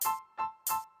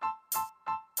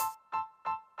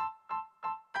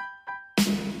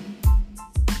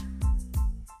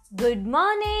Good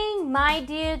morning, my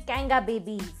dear Kanga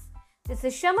babies. This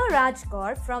is Shama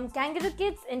Rajkaur from Kangaroo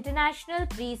Kids International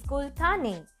Preschool,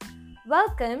 Thane.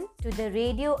 Welcome to the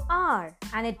Radio Hour,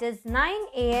 and it is 9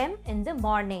 a.m. in the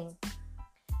morning.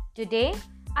 Today,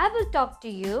 I will talk to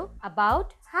you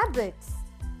about habits.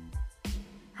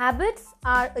 Habits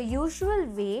are a usual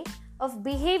way of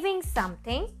behaving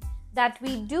something that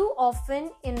we do often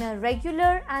in a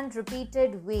regular and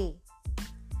repeated way.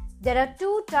 There are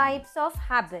two types of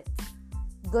habits,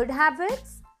 good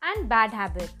habits and bad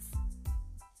habits.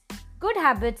 Good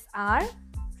habits are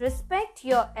respect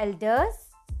your elders,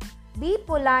 be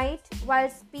polite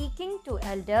while speaking to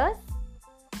elders,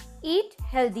 eat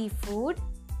healthy food,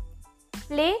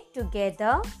 play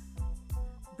together,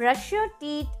 brush your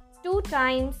teeth 2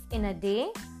 times in a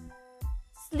day,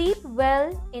 sleep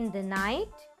well in the night,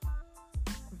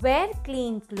 wear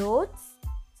clean clothes,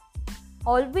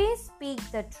 always speak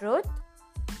the truth,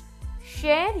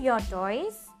 share your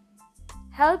toys,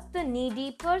 help the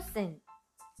needy person.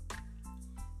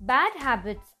 Bad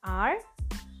habits are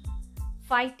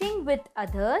fighting with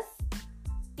others,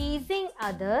 teasing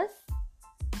others,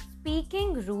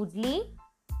 speaking rudely,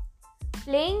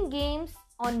 playing games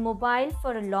on mobile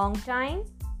for a long time,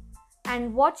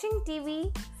 and watching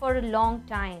TV for a long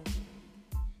time.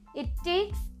 It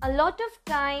takes a lot of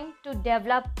time to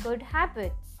develop good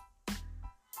habits.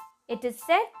 It is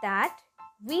said that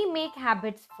we make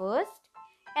habits first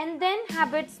and then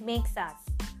habits makes us.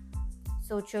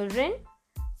 So children,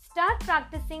 start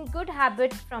practicing good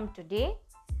habits from today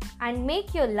and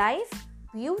make your life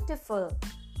beautiful.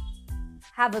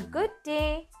 Have a good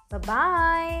day.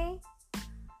 Bye-bye.